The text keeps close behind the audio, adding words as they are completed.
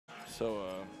So,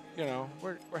 you know,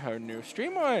 we're having new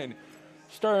Streamline.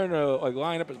 Starting to like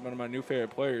line up as one of my new favorite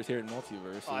players here in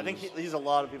MultiVersus. Oh, I think he's a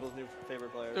lot of people's new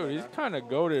favorite players. Dude, right he's now. kind of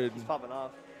goated. He's popping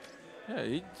off. Yeah,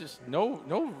 he just no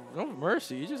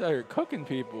mercy. He's just out here cooking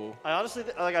people. I honestly,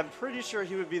 I'm pretty sure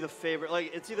he would be the favorite.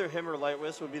 Like, it's either him or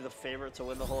Lightwist would be the favorite to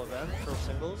win the whole event for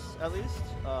singles, at least.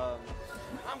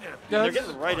 They're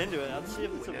getting right into it. Let's see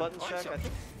if it's a buttons check. I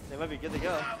think they might be good to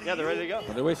go. Yeah, they're ready to go.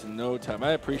 Well, they're wasting no time.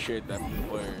 I appreciate that from the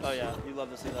players. Oh yeah, you love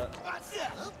to see that.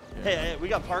 Yeah. Hey, we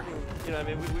got parking. You know, what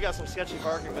I mean, we got some sketchy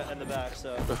parking in the back.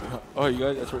 So. Oh, you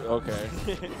guys? That's okay.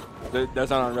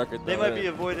 That's not on record. They might be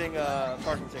avoiding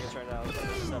parking tickets right now.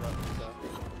 Setup,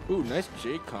 so. Ooh, nice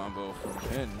Jake combo from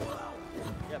Pin.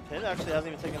 Yeah, Pin actually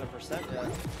hasn't even taken a percent yet.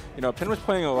 You know, Pin was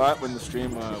playing a lot when the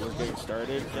stream was getting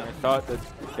started, and I thought that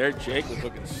their Jake was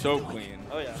looking so clean.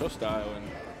 Oh yeah. So styling.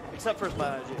 Except for his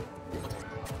my IG.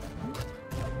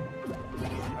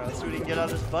 Alright, let's see what he can get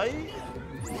out of this bite.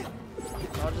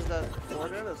 Dodges that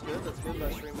forward air. That's good. That's good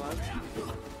by Streamline.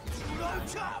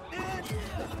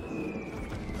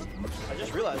 I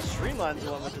just realized Streamline's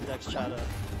the one with the Dex Chatta.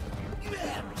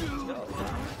 Let's go.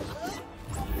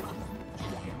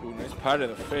 Ooh, nice pot to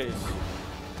the face.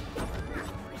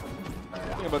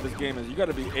 The thing about this game is you got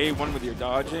to be A1 with your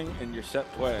dodging and your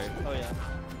set play. Oh yeah.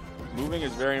 Moving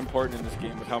is very important in this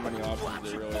game with how many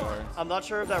options there really are. I'm not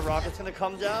sure if that rocket's going to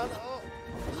come down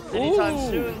anytime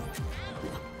soon.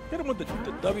 Hit him with the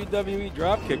WWE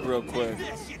dropkick real quick.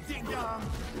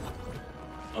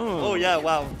 Oh yeah,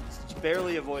 wow.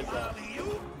 Barely avoids that.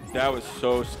 That was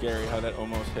so scary how that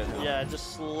almost hit him. Yeah,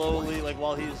 just slowly, like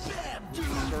while he's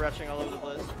stretching all over the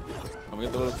place. I'm gonna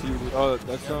get the little TV. Oh,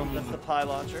 that's That's the pie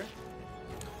launcher.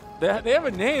 They have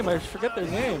a name. I forget their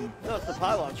name. No, it's the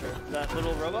pie launcher. That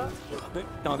little robot?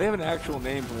 No, they have an actual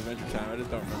name from Adventure Time. I just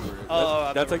don't remember it.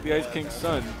 Oh, that's like the Ice King's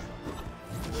son.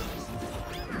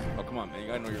 Oh, come on, man. You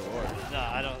gotta know your lore. No,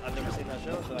 I don't. I've never seen that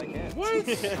show, so I can't.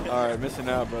 What? All right, missing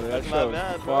out, brother. That That's show not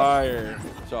bad, is bro. fire.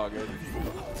 It's all good.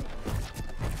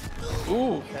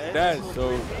 Ooh, Okay, that is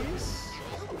so.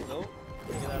 Nope.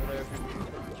 Get out of there.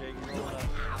 Jake rolling up.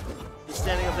 He's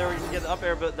standing up there where you can get the up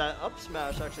air, but that up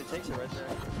smash actually takes it right there.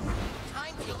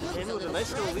 Came in with a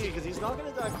nice little lead because he's not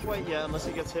going to die quite yet unless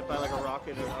he gets hit by like a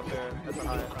rocket or up air at the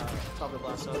high, top of the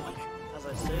blast zone. As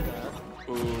I say that.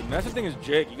 Ooh, and that's the thing is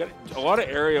Jake. You got a lot of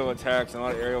aerial attacks and a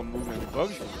lot of aerial movement.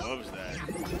 Bugs loves that,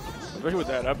 especially with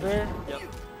that up there. Yep.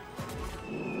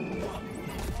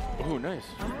 Ooh, nice.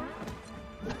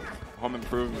 Home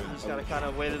improvement. You just got to kind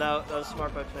of wait it out. That was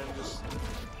smart by Pin. Just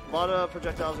a lot of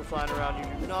projectiles are flying around. You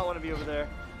do not want to be over there.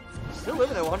 Still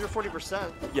living at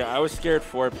 140%. Yeah, I was scared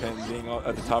for Pin being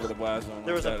at the top of the blast zone.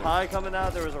 There was a pie coming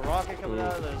out. There was a rocket coming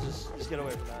out. There was just get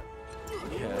away from that.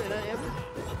 Yeah.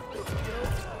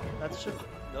 That should.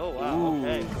 Oh wow. Ooh.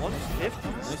 Okay.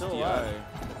 150. Still alive.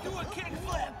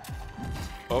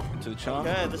 Oh, into the chomp.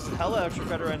 Okay, this is hella extra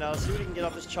credit right now. Let's see what he can get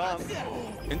off this chomp.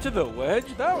 Into the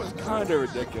ledge? That was kind of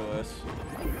ridiculous.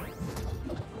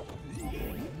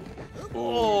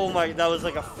 Oh my, that was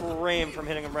like a frame from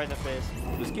hitting him right in the face.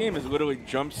 This game is literally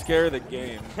jump scare the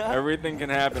game. Everything can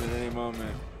happen at any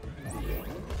moment.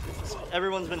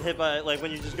 Everyone's been hit by, like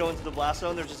when you just go into the blast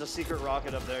zone, there's just a secret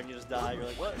rocket up there and you just die. You're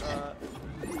like, what?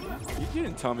 You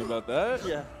didn't tell me about that.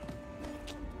 Yeah.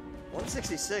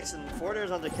 166 and 4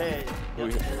 dares on decay.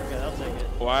 Yep. Okay, I'll take it.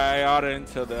 Why out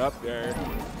into the up there?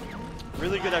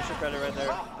 Really good extra credit right there.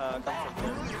 Comes from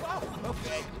him.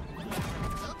 Okay.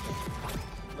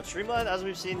 But Streamline, as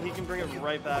we've seen, he can bring it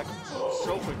right back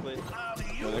so quickly.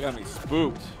 Yo, they got me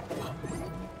spooked.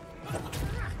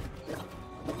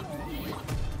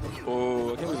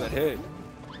 Oh, I can't believe that hit.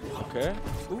 Okay.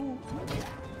 Ooh.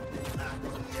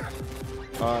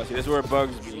 See, this is where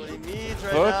Bugs be What he needs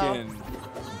right hooking. now.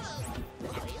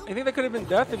 You think that could have been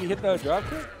death if he hit that drop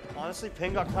kick? Honestly,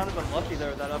 Ping got kind of unlucky there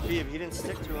with that up B. If he didn't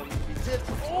stick to him, he did.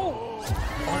 Oh!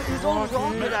 His own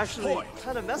rocket actually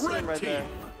kind of messing him right there.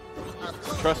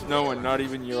 Trust no one, not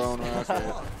even your own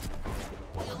rocket.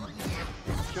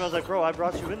 She was like, bro, I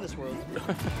brought you in this world.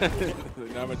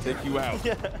 Now I'm going to take you out.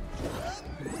 Yeah.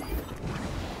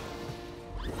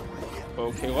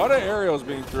 Okay, a lot of aerials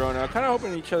being thrown out. Kind of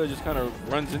hoping each other just kind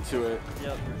of runs into it.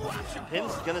 Yep.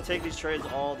 Pin's going to take these trades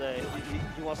all day.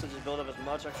 He wants to just build up as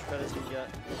much extra credit as he can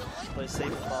get. Play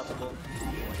safe as possible.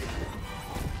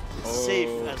 Oh.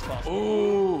 Safe as possible.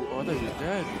 Ooh, oh, I thought he was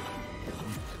dead.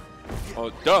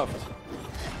 Oh, duffed.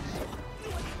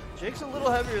 Jake's a little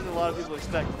heavier than a lot of people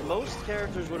expect. Most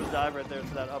characters would have died right there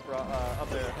to that up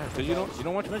there. Yeah, because you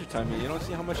don't watch Measure Time, man. You don't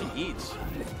see how much he eats.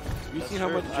 You see how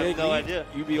true. much I have Jake no eats, idea.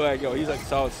 you'd be like, yo, he's like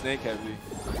solid snake heavy.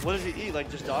 What does he eat? Like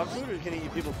just dog food, or can he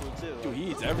eat people food too? Dude, he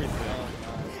eats everything.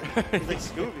 Oh, He's like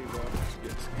Scooby, bro.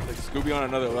 Like Scooby on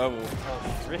another level.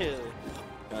 Oh, really?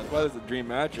 That's why there's a dream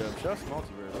matchup. Shout out to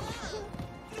MultiVersus.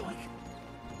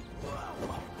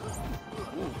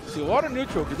 See, a lot of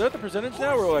neutral, because they're at the percentage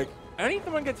now where, like,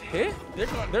 anyone gets hit, they're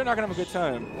not going to have a good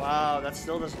time. Wow, that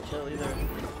still doesn't kill either.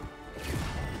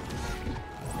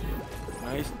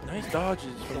 Nice dodges.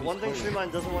 The one thing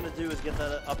Streamline doesn't want to do is get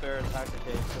that up air attack the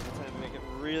cage, so it's going to make it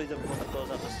really difficult to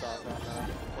close out the stock right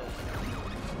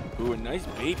now. Ooh, a nice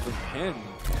bait from Penn.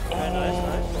 Okay,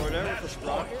 nice. Forward air with the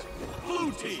sprocket.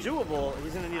 It's doable.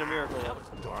 He's going to need a miracle.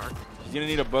 He's going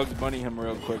to need a Bugs Bunny him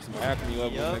real quick. Some Acme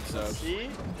level mix-up. See?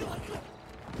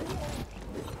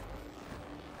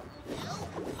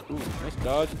 Ooh, nice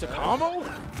dodge into combo.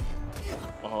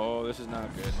 Oh, this is not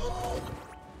good.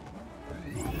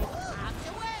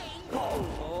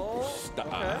 Oh, stop.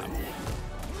 Okay.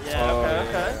 Yeah,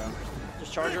 okay.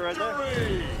 Just charge it right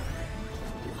there.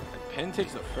 Penn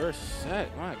takes the first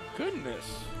set. My goodness.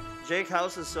 Jake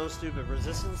House is so stupid.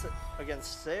 Resistance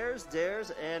against stairs,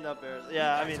 dares, and up airs.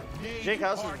 Yeah, I mean, Jake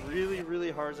House is really,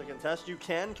 really hard to contest. You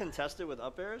can contest it with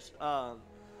up airs.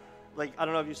 Like, I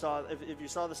don't know if you saw, if you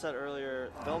saw the set earlier,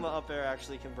 Velma up air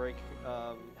actually can break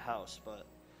House, but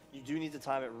you do need to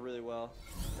time it really well.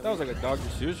 That was like a Dr.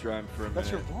 Seuss rhyme for a minute.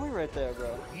 That's your boy right there,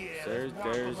 bro. Stairs,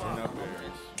 dares, and up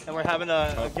airs. And we're having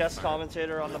a guest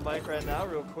commentator on the mic right now,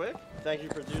 real quick. Thank you,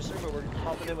 producer, but we're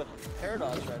hopping in with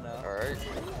Paradox right now. Alright.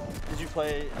 Did you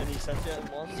play any sets yet in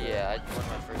one? Yeah, I won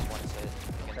my first one set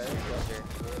against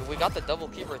Producer. We got the double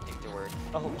keeper thing to work.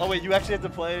 Oh wait, you actually have to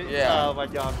play? Yeah. Oh my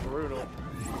god, brutal.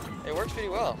 It works pretty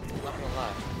well, not gonna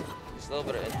lie. Just a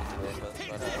little bit of input to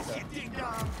it,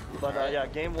 but yeah,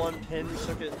 game one, Pin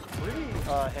took it pretty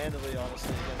handily,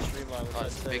 honestly, against Streamline. Oh,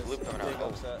 it's a big loop coming out.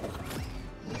 Upset.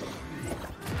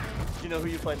 Do you know who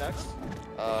you play next?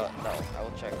 No, I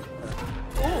will check.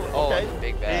 Ooh, okay.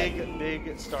 Big bag.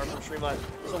 Big start from Streamline.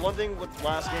 So one thing with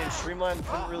last game, Streamline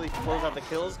couldn't really close out the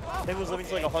kills. Pin was living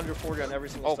to like 140 on every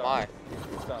single start.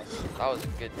 Oh my. Stuff. That was a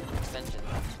good extension.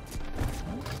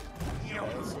 Okay,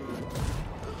 let's see.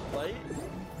 Light?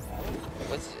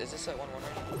 Is this at 1-1 right now?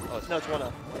 Oh, No, it's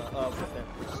 1-0. For Pin.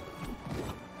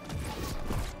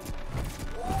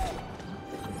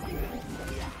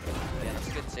 Yeah, that's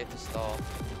good safe to stall.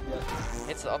 Yeah.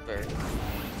 Hits the up air.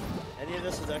 Any of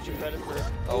this is actually credit for...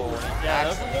 Oh, yeah,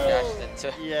 accidentally dashed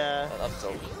into yeah. an up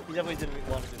tilt. He definitely didn't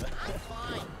want to do that.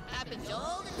 Happens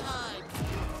all the time.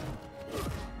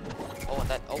 Oh, and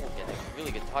that, getting a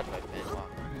really good dodge by Pin. Wow.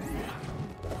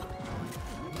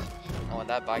 Oh, and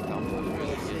that bike combo was really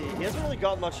Let's good. see. He hasn't really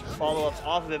got much follow-ups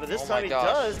off of it, but this time he gosh.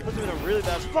 does. Puts him in a really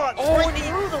bad spot. Oh, right and he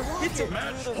through the hits him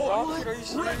rocket. through the rocket. Are you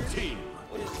serious?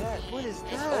 What is that? What is Oh,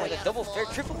 that? and a double fair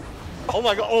triple? Oh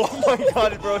my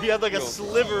god, bro. He had like a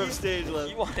sliver of stage He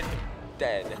left. wanted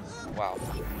dead. Wow.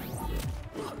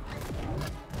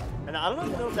 And I don't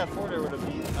even know if that forward air would have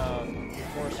beat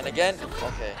Forrest. And again,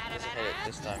 okay, doesn't hit it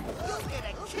this time. We'll get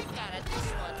a kick out of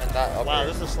this one. And that up Wow, air.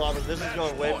 this is slobber. This is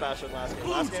going way faster than last game.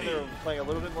 Last game they were playing a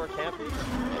little bit more campy.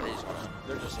 Yeah,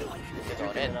 They're just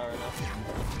going in. Out right now.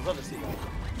 I'd love to see that.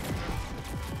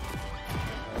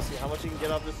 Let's see how much you can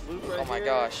get off this loop right here. Oh my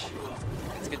gosh.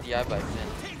 It's good DI by Finn.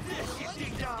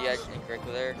 DI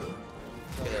incorrectly there.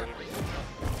 Look at that.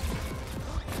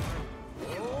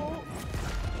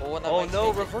 Oh, and that Oh might no,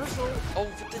 take it. reversal. Oh,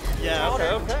 but the Yeah, counter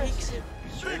okay. takes it.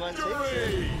 Streamline takes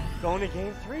it. Going to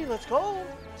game 3, let's go.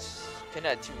 Finn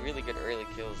had 2 really good early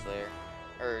kills there.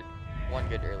 Or 1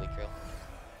 good early kill.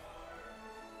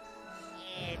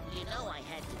 And you know I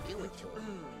had to do it to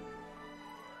him.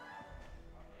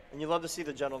 And you love to see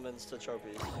the gentlemen's to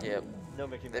trophies. Yep. No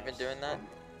Mickey Mouse. They've been doing that.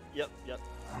 Yep.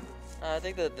 I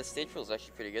think the stage pool is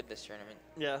actually pretty good this tournament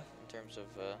Yeah. in terms of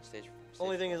stage.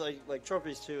 Only thing is like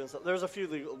trophies too, and stuff. There's a few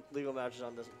legal matches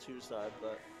on this 2 side,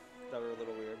 but that were a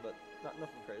little weird, but nothing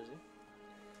crazy.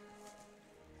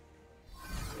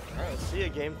 All right, let's see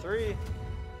it. Game 3.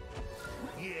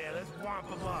 Yeah, let's whomp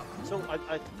them up. So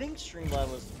I think Streamline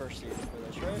was the first seed for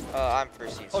this, right? I'm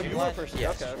first seed. Oh, you were Streamline- first seed.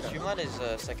 Yes. Okay. Streamline is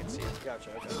second seed. Gotcha.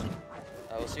 Okay.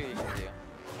 We'll see what you can do.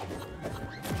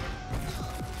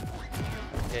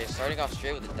 Okay, starting off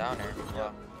straight with a downer.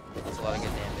 Wow. That's a lot of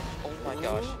good damage. Oh my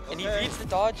gosh. And he Okay. reads the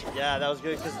dodge. Yeah, that was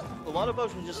good because a lot of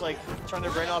bugs can just like turn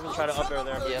their brain off and try to up air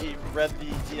there, but Yep. he read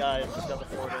the DI and just got the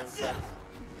forward air instead.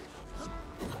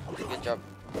 Good job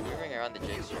moving around the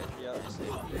Jake stretch. Yeah. Nicely.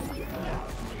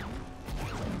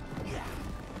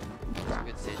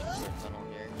 Good stage for tunnel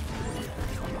here.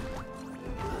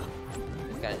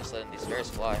 Kinda just letting these fairs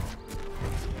fly.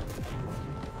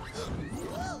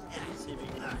 See if he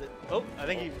can hit it. Oh, I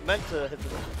think he meant to hit the.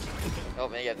 Oh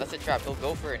man, yeah, that's a trap. He'll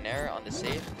go for an air on the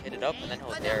save, hit it up, and then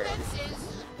he'll dare it.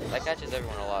 That catches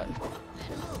everyone a lot.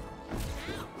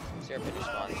 See our pin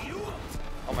response.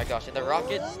 Oh my gosh, and the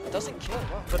rocket doesn't kill.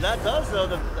 Wow. But that does though,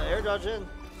 the air dodge in.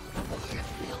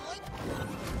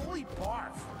 Holy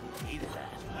barf. Hated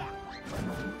that.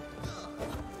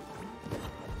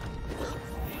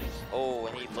 Oh,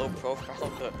 and he low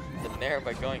profiled the Nair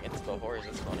by going into the horse.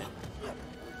 That's funny.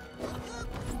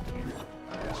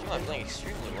 Streamline playing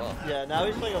extremely well. Yeah, now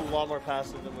he's playing a lot more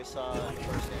passive than we saw in the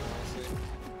first game, honestly.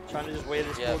 Trying to just wait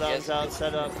his cooldowns out,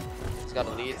 set up. He's got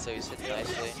a lead, so he's hitting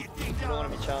nicely. You don't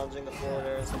want to be challenging the forward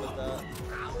air and stuff like that.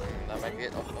 That might be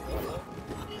it. Oh.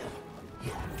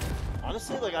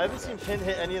 Honestly, like I haven't seen Pin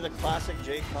hit any of the classic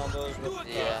Jake combos with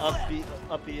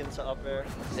up B into up air.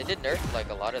 They did nerf like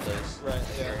a lot of those. Right.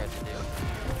 Yeah. Had to do.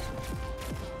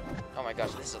 Oh my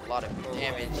gosh, this is a lot of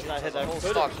damage. I hit that whole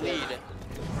good stock lead.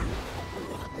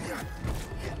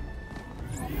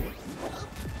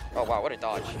 Oh wow, what a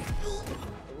dodge.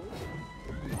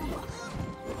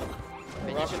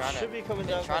 Pin's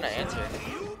trying to answer.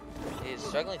 He's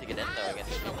struggling to get in though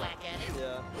against Streamline.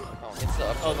 Yeah. Oh, it's the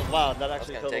up. Oh, wow, that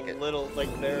actually killed a little, like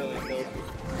barely killed.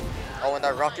 Oh, and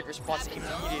that rocket response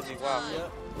immediately. Wow. Yeah.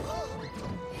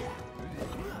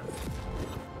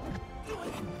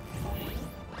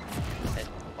 And,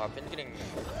 wow, Pin's getting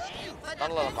not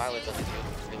a lot of mileage on these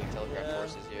really telegraph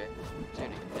forces here. See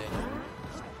what he can do.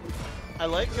 I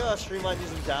like Streamline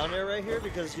using down air right here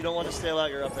because you don't want to stale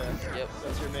out your up air. Yep.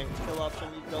 That's your main kill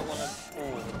option. You don't want to.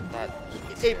 Oh, that.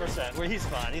 8%. Where he's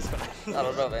fine. He's fine. I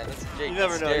don't know, man. That's Jake. You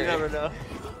never know. You never know.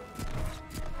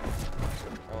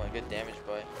 Oh, and good damage,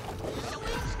 boy.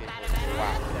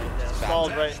 Wow.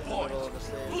 Stalled right in the middle of the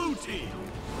stage. Blue team.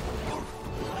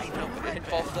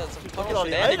 Look at all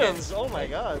the items. Oh my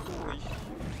god.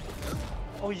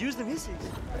 Oh, he used them. He sees.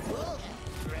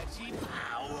 Stretchy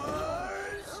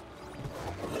powers.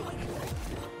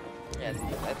 Yeah,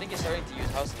 I think he's starting to use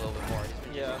House a little bit more. He's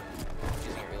been using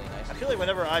it really nicely. I feel like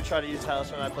whenever I try to use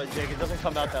House when I play Jake, it doesn't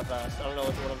come out that fast. I don't know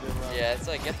what I'm doing wrong. Yeah, it's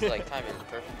like you have to like time it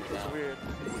perfectly now. It's weird.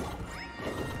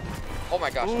 Oh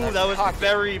my gosh. Ooh, that was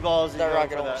very ballsy. That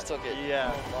rocket almost took it.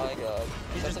 Yeah. Oh my god.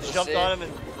 He just jumped on him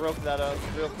and broke that up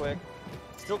real quick.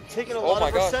 Still taking a lot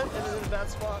of percent and is in a bad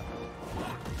spot.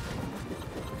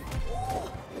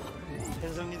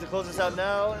 Pin's gonna need to close this out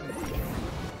now.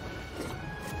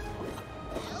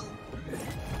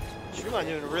 Streamline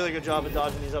doing a really good job of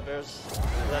dodging these up airs.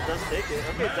 That does take it.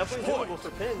 Okay, definitely doable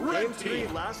for Pin. Game 3,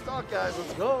 last stock, guys.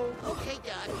 Let's go. Okay,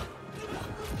 Doc.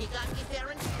 You got me fair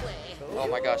and square. Oh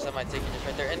my gosh, that might take it just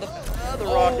right there. And the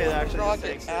rocket actually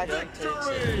takes it.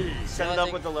 Victory! Send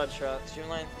up with the lead shot.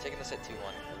 Streamline taking this at 2-1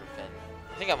 over Pin.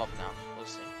 I think I'm up now. We'll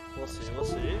see. We'll see. We'll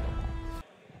see.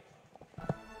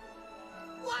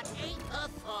 What a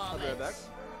performance! I'll be right back.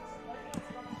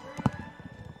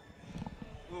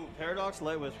 Ooh, Paradox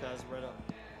light whip, guys, right up.